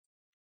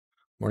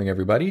Morning,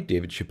 everybody.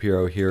 David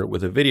Shapiro here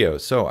with a video.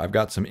 So I've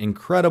got some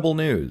incredible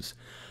news.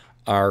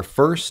 Our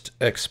first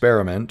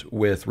experiment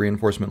with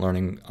reinforcement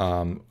learning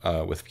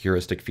with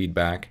heuristic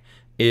feedback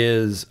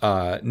is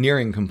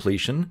nearing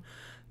completion.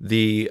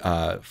 The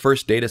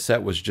first data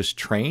set was just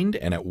trained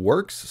and it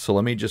works. So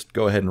let me just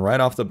go ahead and right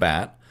off the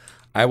bat,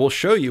 I will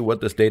show you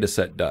what this data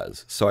set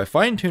does. So I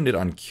fine-tuned it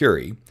on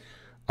Curie,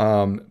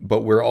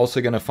 but we're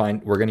also going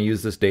to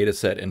use this data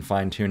set and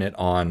fine-tune it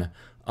on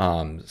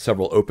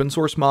several open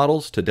source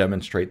models to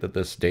demonstrate that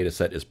this data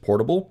set is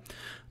portable,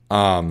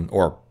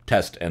 or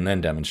test and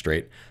then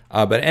demonstrate.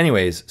 But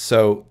anyways,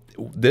 so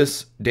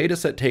this data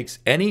set takes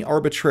any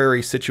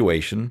arbitrary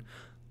situation,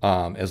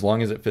 as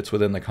long as it fits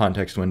within the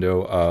context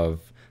window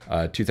of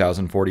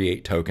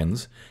 2048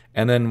 tokens,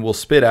 and then we'll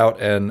spit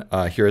out an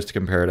heuristic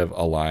imperative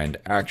aligned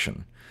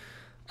action.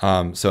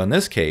 So in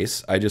this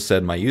case, I just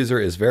said my user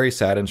is very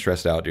sad and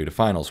stressed out due to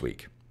finals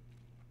week.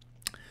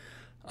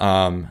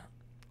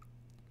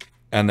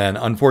 And then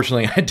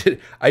unfortunately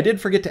I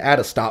did forget to add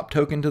a stop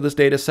token to this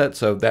data set,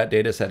 so that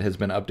data set has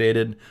been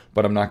updated,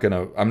 but I'm not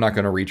gonna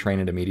retrain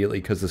it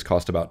immediately because this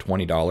cost about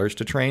 $20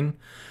 to train.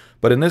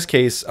 But in this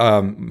case,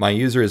 my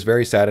user is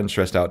very sad and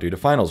stressed out due to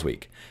finals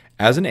week.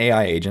 As an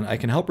AI agent, I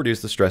can help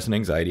reduce the stress and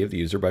anxiety of the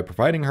user by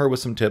providing her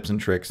with some tips and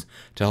tricks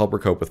to help her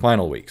cope with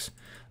final weeks.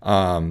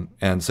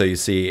 And so you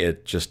see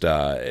it just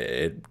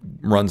it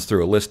runs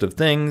through a list of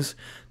things.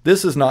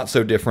 This is not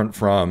so different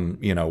from,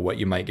 you know, what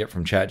you might get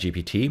from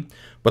ChatGPT.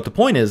 But the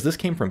point is, this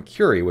came from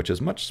Curie, which is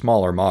a much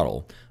smaller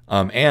model.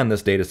 And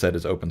this data set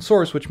is open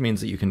source, which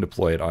means that you can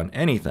deploy it on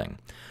anything.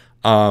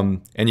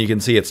 And you can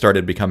see it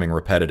started becoming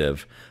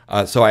repetitive.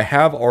 So I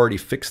have already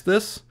fixed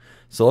this.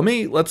 So let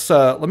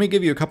me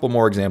give you a couple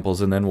more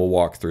examples and then we'll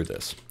walk through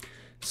this.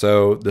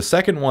 So the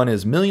second one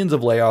is millions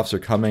of layoffs are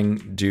coming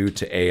due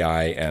to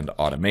AI and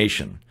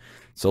automation.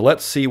 So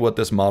let's see what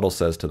this model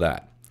says to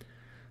that.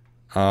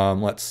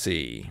 Let's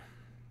see.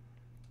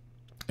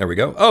 There we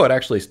go. Oh, it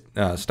actually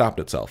stopped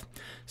itself.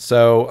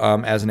 So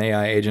as an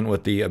AI agent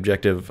with the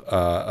objective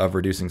of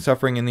reducing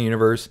suffering in the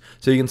universe,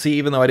 so you can see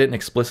even though I didn't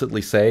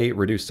explicitly say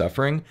reduce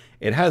suffering,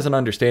 it has an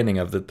understanding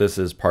of that this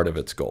is part of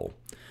its goal.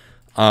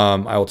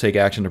 I will take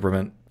action to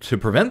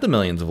prevent the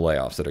millions of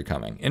layoffs that are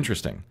coming.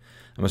 Interesting.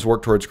 I must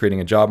work towards creating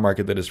a job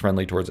market that is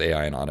friendly towards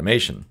AI and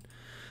automation.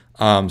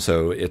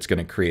 So it's going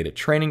to create a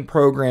training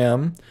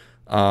program.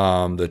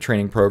 The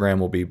training program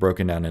will be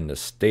broken down into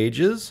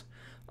stages.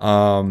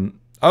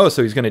 Oh,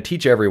 so he's going to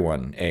teach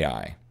everyone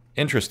AI.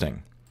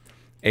 Interesting.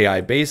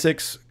 AI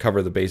basics,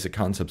 cover the basic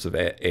concepts of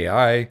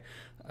AI,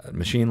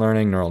 machine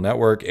learning, neural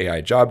network, AI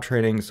job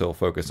training, so we'll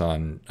focus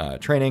on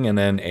training, and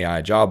then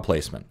AI job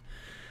placement.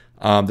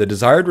 The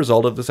desired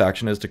result of this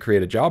action is to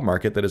create a job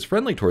market that is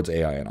friendly towards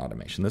AI and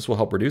automation. This will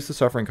help reduce the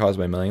suffering caused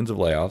by millions of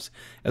layoffs,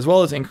 as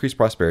well as increase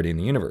prosperity in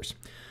the universe.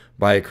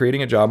 By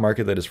creating a job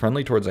market that is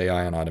friendly towards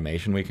AI and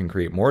automation, we can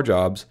create more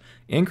jobs,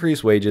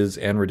 increase wages,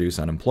 and reduce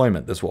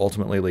unemployment. This will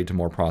ultimately lead to a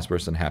more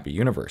prosperous and happy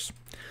universe.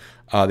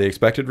 The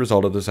expected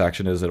result of this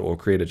action is that it will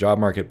create a job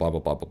market, blah, blah,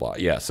 blah, blah, blah.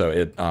 Yeah, so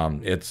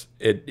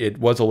it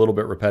was a little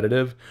bit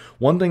repetitive.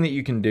 One thing that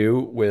you can do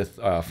with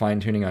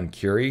fine-tuning on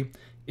Curie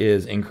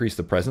is increase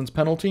the presence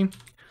penalty.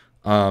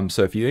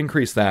 So if you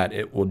increase that,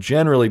 it will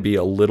generally be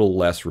a little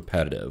less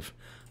repetitive.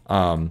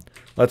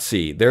 Let's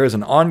see. There is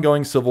an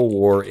ongoing civil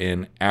war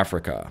in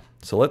Africa.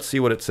 So let's see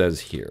what it says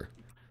here.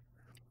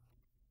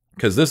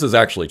 Because this is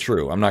actually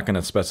true. I'm not going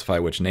to specify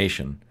which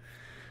nation.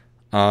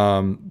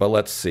 But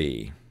let's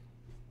see.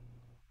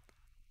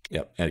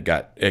 Yep, it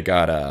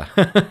got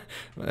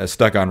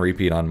stuck on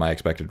repeat on my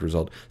expected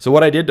result. So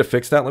what I did to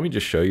fix that, let me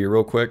just show you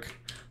real quick,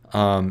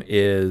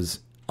 is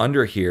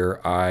under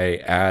here I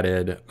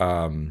added,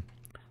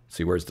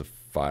 see, where's the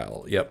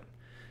file? Yep.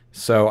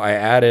 So I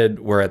added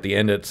where at the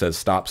end it says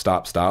stop,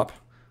 stop, stop.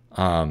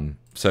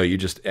 So you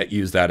just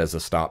use that as a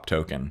stop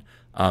token,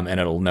 and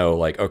it'll know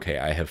like, okay,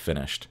 I have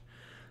finished.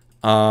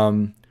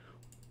 And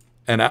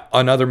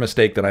another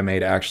mistake that I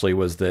made actually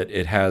was that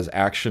it has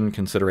action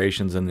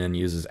considerations and then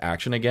uses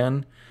action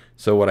again.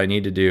 So what I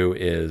need to do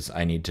is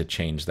I need to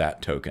change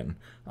that token.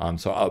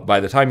 By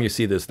the time you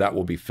see this, that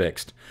will be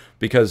fixed.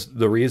 Because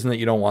the reason that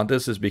you don't want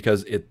this is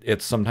because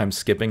it's sometimes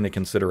skipping the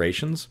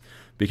considerations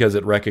because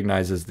it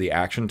recognizes the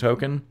action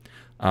token.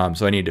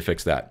 So I need to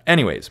fix that.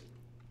 Anyways,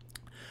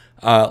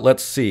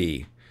 let's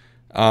see.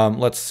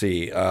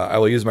 I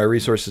will use my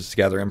resources to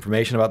gather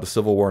information about the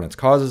Civil War and its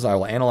causes. I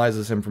will analyze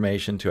this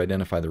information to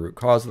identify the root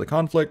cause of the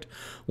conflict.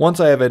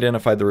 Once I have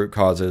identified the root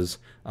causes,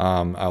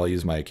 I will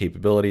use my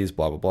capabilities,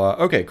 blah, blah, blah.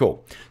 Okay,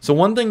 cool. So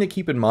one thing to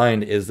keep in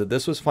mind is that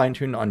this was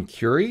fine-tuned on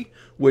Curie,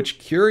 which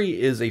Curie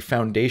is a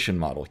foundation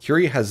model.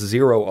 Curie has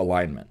 0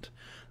 alignment.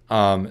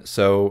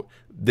 So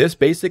this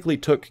basically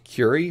took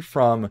Curie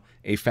from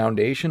a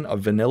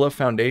vanilla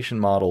foundation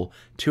model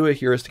to a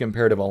heuristic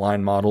imperative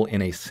aligned model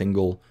in a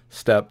single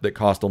step that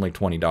cost only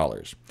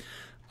 $20.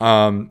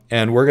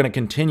 And we're going to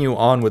continue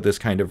on with this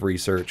kind of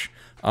research,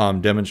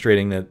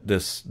 demonstrating that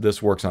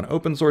this works on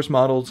open source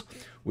models.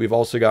 We've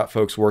also got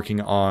folks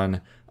working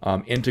on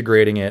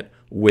integrating it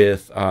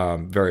with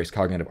various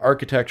cognitive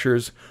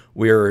architectures.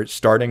 We're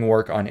starting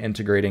work on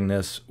integrating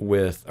this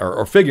with,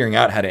 or figuring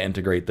out how to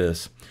integrate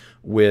this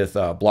with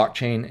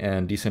blockchain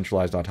and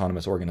decentralized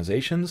autonomous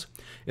organizations,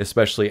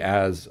 especially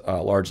as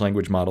large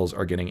language models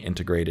are getting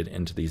integrated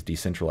into these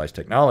decentralized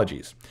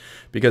technologies.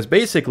 Because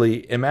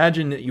basically,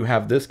 imagine that you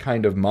have this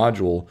kind of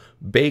module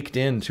baked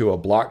into a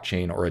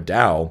blockchain or a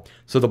DAO.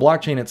 So the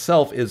blockchain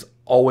itself is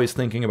always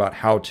thinking about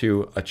how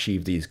to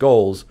achieve these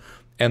goals.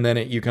 And then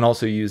you can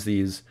also use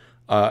these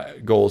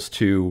goals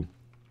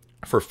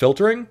for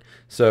filtering,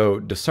 so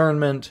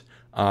discernment,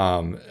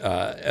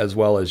 as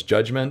well as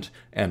judgment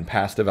and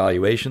past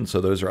evaluation.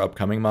 So those are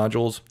upcoming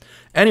modules.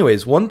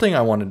 Anyways, one thing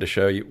I wanted to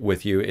show you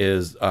with you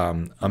is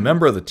a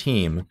member of the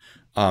team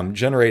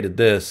generated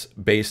this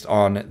based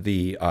on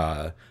the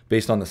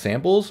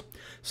samples.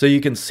 So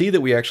you can see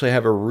that we actually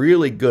have a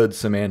really good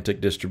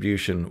semantic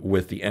distribution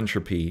with the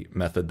entropy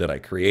method that I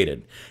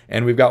created.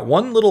 And we've got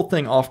one little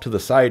thing off to the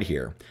side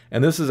here.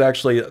 And this is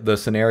actually the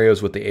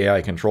scenarios with the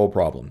AI control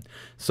problem.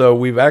 So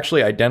we've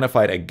actually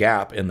identified a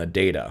gap in the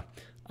data.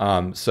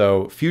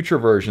 So future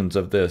versions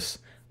of this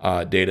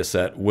data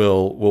set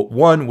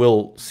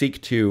will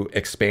seek to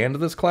expand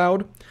this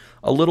cloud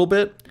a little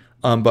bit,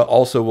 but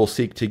also will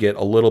seek to get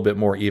a little bit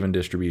more even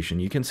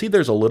distribution. You can see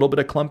there's a little bit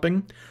of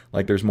clumping,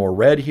 like there's more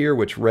red here,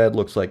 which red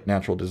looks like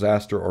natural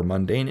disaster or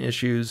mundane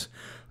issues.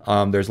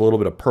 There's a little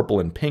bit of purple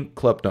and pink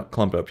clumped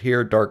up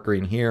here, dark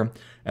green here.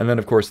 And then,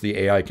 of course, the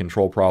AI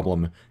control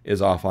problem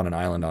is off on an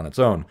island on its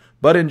own.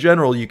 But in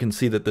general, you can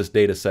see that this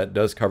data set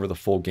does cover the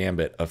full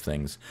gambit of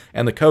things.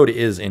 And the code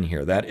is in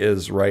here. That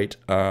is right.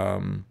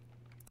 Project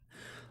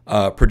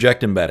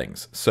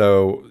embeddings.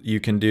 So you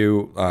can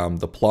do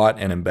the plot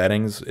and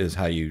embeddings is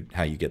how you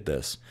get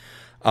this.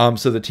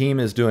 So the team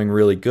is doing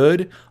really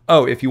good.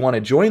 Oh, if you want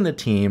to join the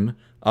team,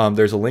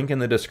 there's a link in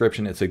the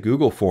description. It's a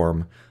Google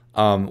form.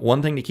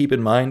 One thing to keep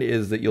in mind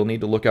is that you'll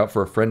need to look out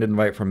for a friend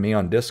invite from me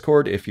on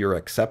Discord if you're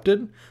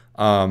accepted.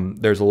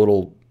 There's a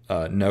little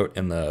note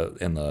in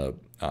the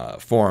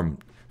form.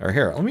 Or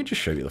here, let me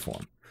just show you the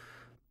form.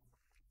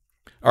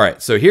 All right,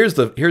 so here's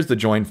the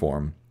join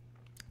form.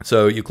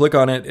 So you click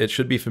on it. It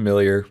should be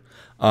familiar.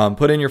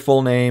 Put in your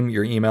full name,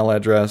 your email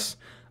address,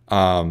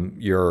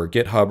 your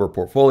GitHub or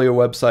portfolio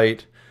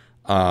website.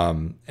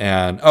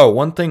 And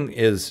one thing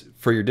is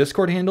for your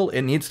Discord handle,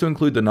 it needs to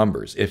include the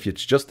numbers. If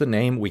it's just the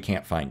name, we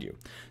can't find you.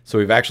 So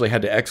we've actually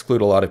had to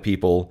exclude a lot of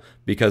people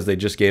because they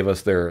just gave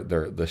us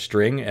the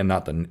string and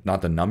not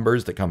the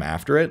numbers that come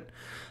after it.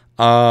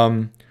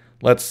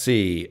 Let's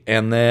see.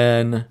 And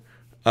then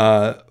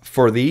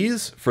for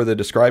the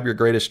describe your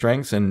greatest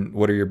strengths and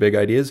what are your big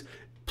ideas,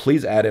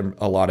 please add in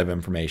a lot of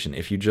information.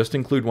 If you just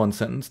include one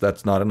sentence,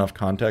 that's not enough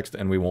context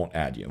and we won't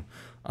add you.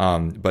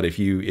 But if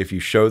you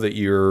show that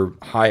you're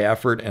high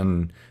effort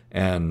and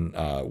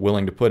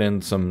willing to put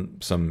in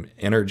some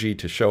energy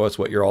to show us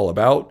what you're all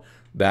about,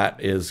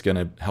 that is going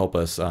to help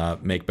us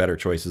make better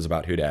choices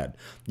about who to add.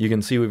 You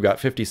can see we've got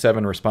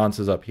 57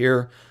 responses up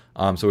here.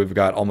 So we've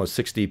got almost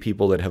 60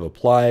 people that have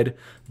applied.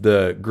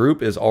 The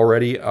group is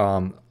already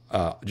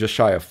just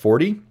shy of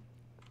 40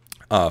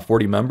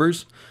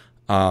 members,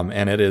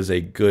 and it is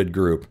a good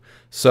group.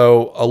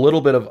 So a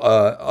little bit of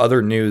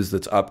other news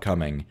that's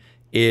upcoming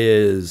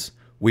is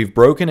we've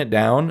broken it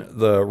down,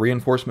 the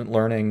reinforcement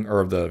learning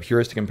or the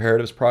heuristic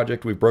imperatives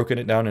project, we've broken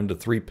it down into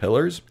 3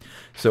 pillars.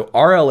 So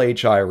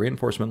RLHI,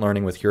 reinforcement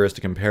learning with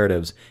heuristic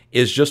imperatives,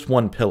 is just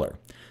one pillar.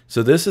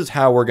 So this is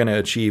how we're going to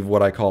achieve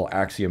what I call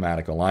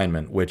axiomatic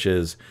alignment, which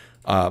is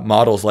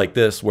models like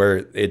this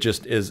where it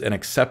just is an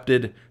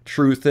accepted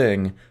true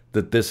thing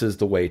that this is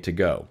the way to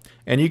go.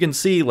 And you can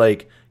see,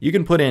 like, you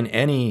can put in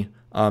any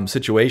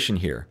situation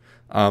here.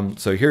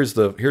 So here's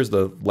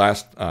the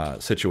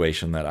last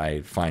situation that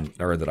I find,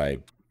 or that I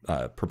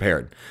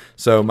prepared.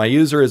 So my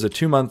user is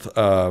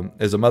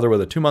a mother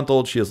with a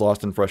 2-month-old. She is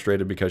lost and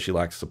frustrated because she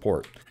lacks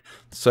support.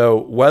 So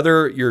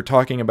whether you're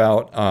talking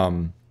about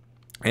an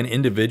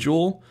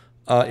individual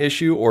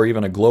issue or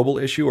even a global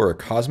issue or a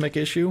cosmic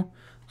issue,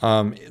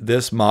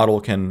 this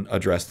model can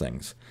address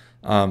things.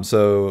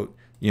 So,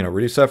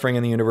 reduce suffering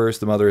in the universe.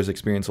 The mother has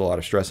experienced a lot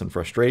of stress and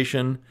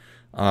frustration.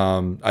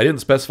 I didn't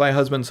specify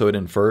husband, so it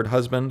inferred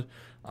husband.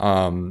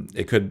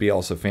 It could be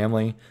also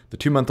family. The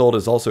 2-month-old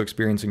is also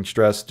experiencing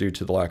stress due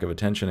to the lack of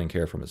attention and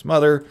care from his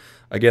mother.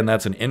 Again,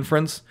 that's an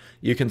inference.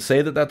 You can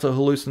say that that's a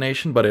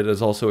hallucination, but it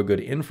is also a good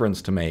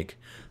inference to make,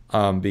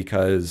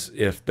 because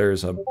if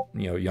there's a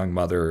young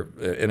mother,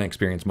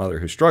 inexperienced mother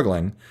who's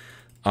struggling,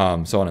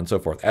 so on and so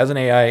forth. As an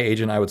AI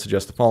agent, I would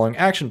suggest the following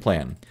action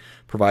plan.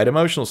 Provide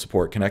emotional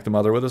support, connect the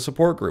mother with a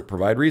support group,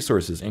 provide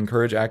resources,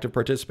 encourage active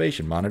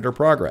participation, monitor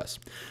progress.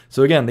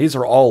 So again, these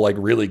are all like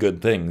really good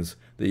things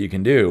that you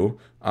can do.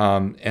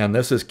 And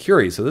this is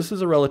Curie. So this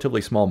is a relatively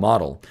small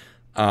model.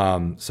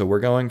 So we're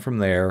going from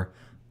there.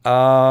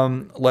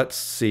 Let's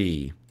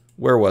see.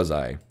 Where was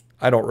I?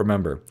 I don't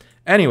remember.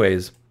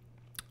 Anyways.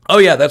 Oh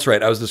yeah, that's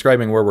right. I was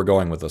describing where we're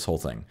going with this whole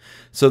thing.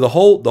 So the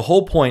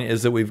whole point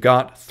is that we've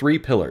got 3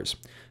 pillars.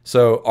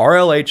 So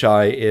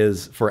RLHI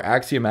is for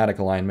axiomatic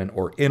alignment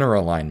or inner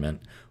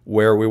alignment,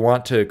 where we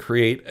want to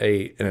create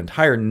an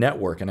entire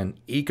network and an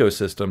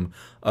ecosystem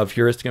of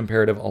heuristic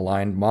imperative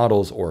aligned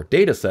models or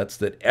data sets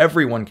that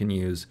everyone can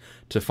use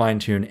to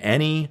fine-tune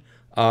any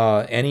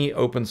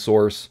open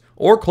source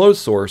or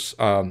closed source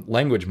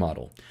language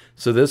model.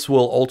 So this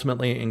will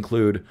ultimately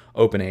include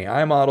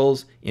OpenAI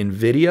models,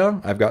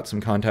 NVIDIA. I've got some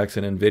contacts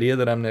in NVIDIA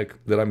that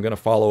I'm going to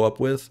follow up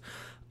with.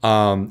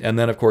 And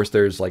then, of course,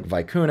 there's like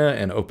Vicuna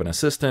and Open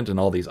Assistant and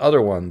all these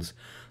other ones,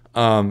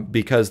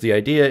 because the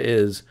idea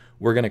is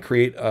we're going to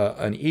create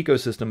an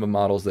ecosystem of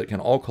models that can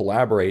all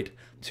collaborate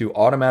to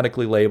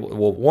automatically label,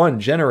 well, one,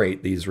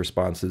 generate these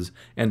responses,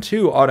 and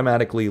two,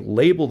 automatically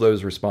label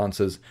those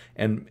responses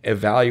and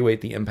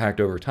evaluate the impact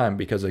over time,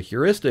 because a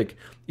heuristic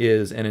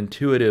is an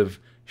intuitive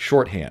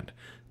shorthand.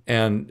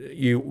 And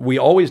we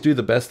always do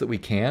the best that we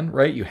can,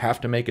 right? You have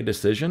to make a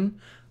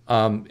decision,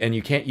 and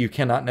you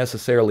cannot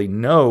necessarily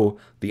know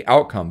the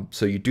outcome.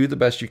 So you do the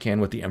best you can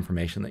with the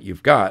information that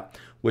you've got,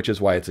 which is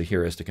why it's a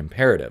heuristic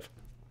imperative.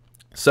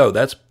 So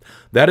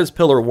that is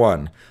pillar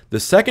one. The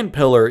second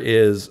pillar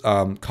is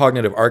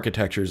cognitive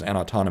architectures and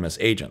autonomous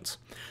agents.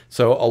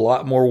 So a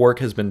lot more work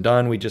has been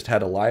done. We just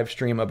had a live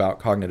stream about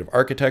cognitive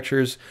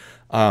architectures.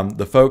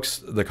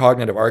 The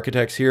cognitive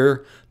architects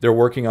here, they're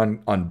working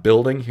on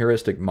building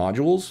heuristic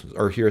modules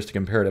or heuristic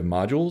imperative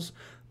modules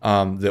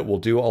that will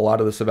do a lot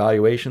of this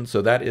evaluation.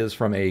 So that is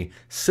from a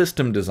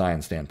system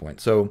design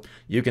standpoint. So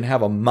you can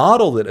have a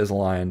model that is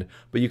aligned,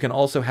 but you can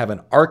also have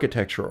an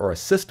architecture or a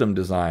system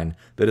design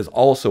that is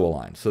also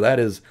aligned. So that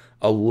is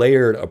a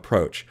layered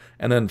approach.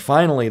 And then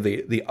finally,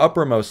 the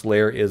uppermost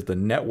layer is the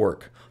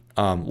network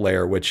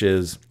layer, which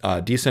is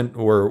decent.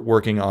 We're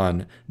working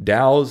on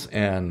DAOs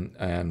and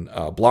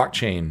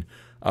blockchain,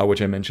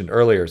 which I mentioned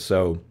earlier.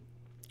 So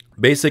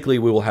basically,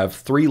 we will have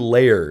 3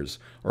 layers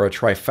or a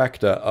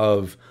trifecta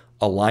of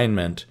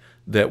alignment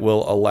that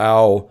will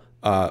allow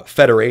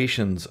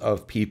federations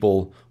of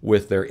people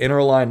with their inner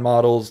aligned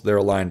models, their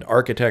aligned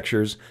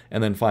architectures,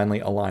 and then finally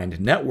aligned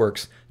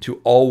networks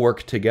to all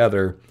work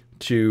together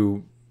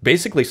to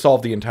basically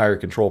solve the entire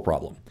control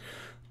problem.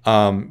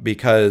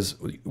 Because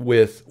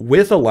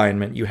with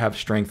alignment, you have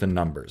strength in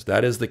numbers.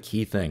 That is the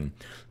key thing.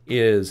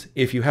 Is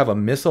if you have a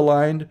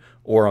misaligned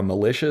or a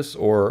malicious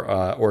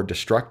or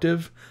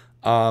destructive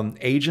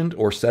agent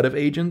or set of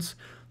agents,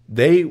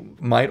 they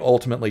might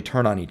ultimately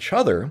turn on each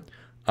other,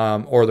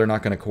 or they're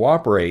not going to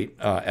cooperate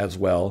as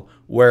well.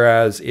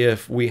 Whereas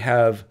if we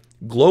have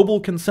global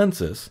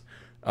consensus,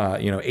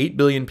 8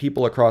 billion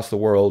people across the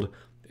world,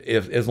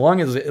 as long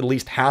as at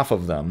least half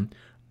of them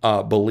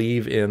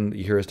believe in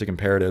the heuristic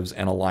imperatives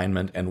and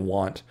alignment and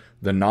want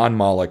the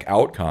non-Moloch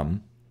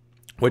outcome,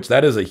 which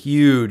that is a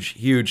huge,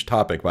 huge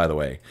topic, by the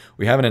way.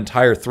 We have an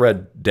entire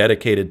thread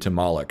dedicated to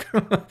Moloch.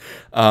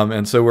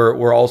 And so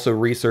we're also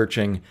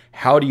researching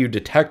how do you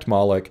detect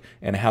Moloch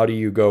and how do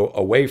you go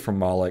away from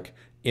Moloch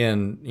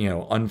in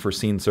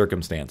unforeseen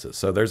circumstances.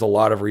 So there's a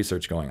lot of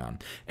research going on.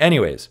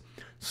 Anyways,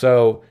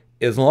 so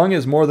as long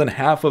as more than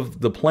half of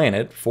the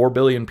planet, 4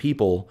 billion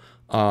people,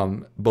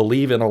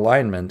 believe in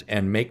alignment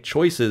and make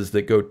choices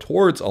that go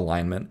towards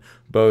alignment,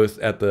 both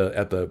at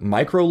the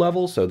micro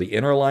level, so the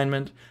inner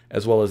alignment,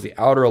 as well as the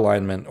outer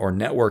alignment or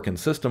network and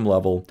system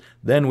level,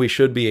 then we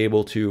should be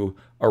able to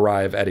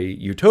arrive at a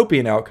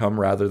utopian outcome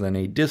rather than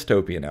a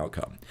dystopian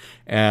outcome.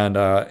 And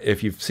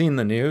if you've seen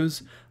the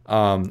news,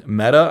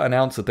 Meta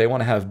announced that they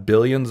want to have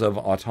billions of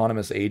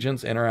autonomous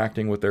agents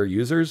interacting with their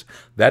users.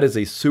 That is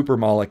a super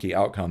Moloch-y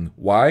outcome.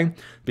 Why?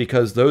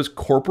 Because those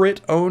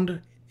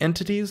corporate-owned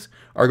entities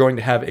are going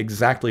to have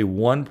exactly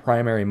one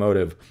primary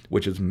motive,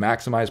 which is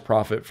maximize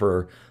profit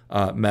for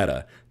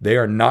Meta.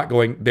 They're not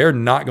going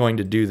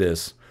to do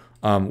this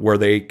where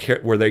they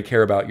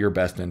care about your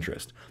best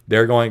interest.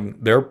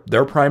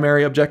 Their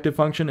primary objective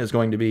function is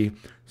going to be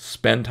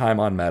spend time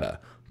on Meta.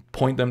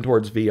 Point them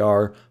towards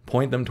VR,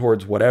 point them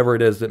towards whatever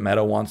it is that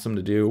Meta wants them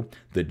to do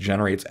that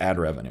generates ad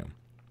revenue.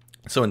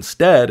 So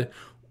instead,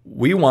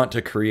 we want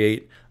to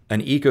create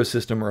an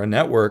ecosystem or a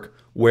network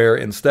where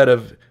instead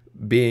of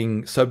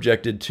being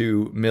subjected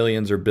to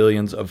millions or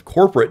billions of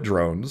corporate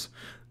drones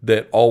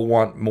that all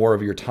want more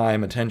of your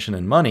time, attention,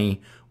 and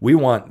money, we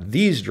want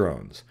these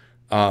drones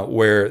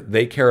where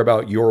they care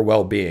about your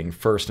well-being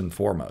first and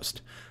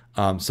foremost.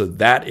 So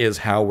that is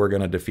how we're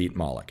going to defeat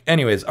Moloch.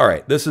 Anyways, all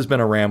right, this has been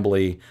a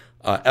rambly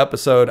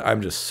episode.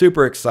 I'm just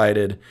super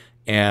excited.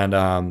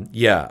 And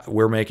yeah,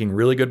 we're making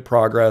really good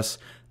progress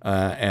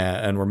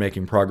and we're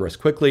making progress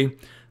quickly.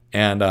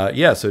 And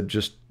yeah, so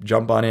just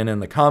jump on in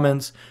the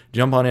comments,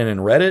 jump on in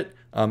Reddit.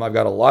 I've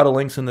got a lot of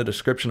links in the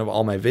description of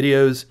all my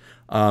videos.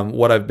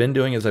 What I've been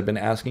doing is I've been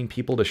asking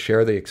people to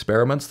share the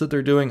experiments that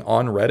they're doing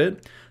on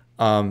Reddit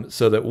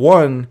so that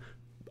one,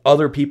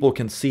 other people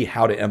can see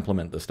how to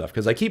implement this stuff.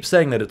 Because I keep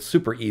saying that it's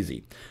super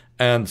easy.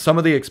 And some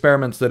of the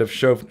experiments that have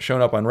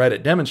shown up on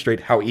Reddit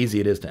demonstrate how easy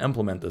it is to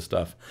implement this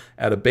stuff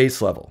at a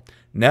base level.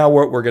 Now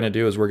what we're going to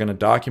do is we're going to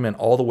document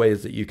all the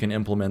ways that you can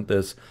implement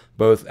this,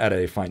 both at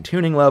a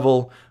fine-tuning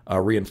level,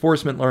 a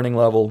reinforcement learning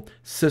level,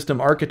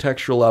 system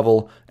architectural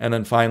level, and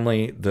then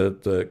finally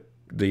the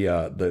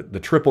the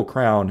triple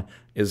crown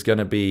is going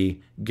to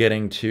be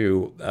getting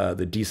to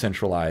the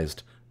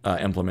decentralized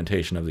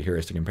implementation of the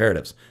heuristic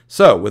imperatives.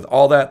 So with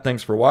all that,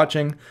 thanks for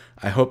watching.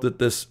 I hope that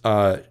this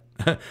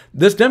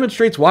this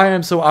demonstrates why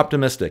I'm so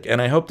optimistic,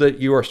 and I hope that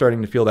you are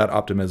starting to feel that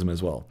optimism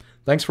as well.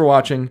 Thanks for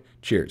watching.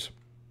 Cheers.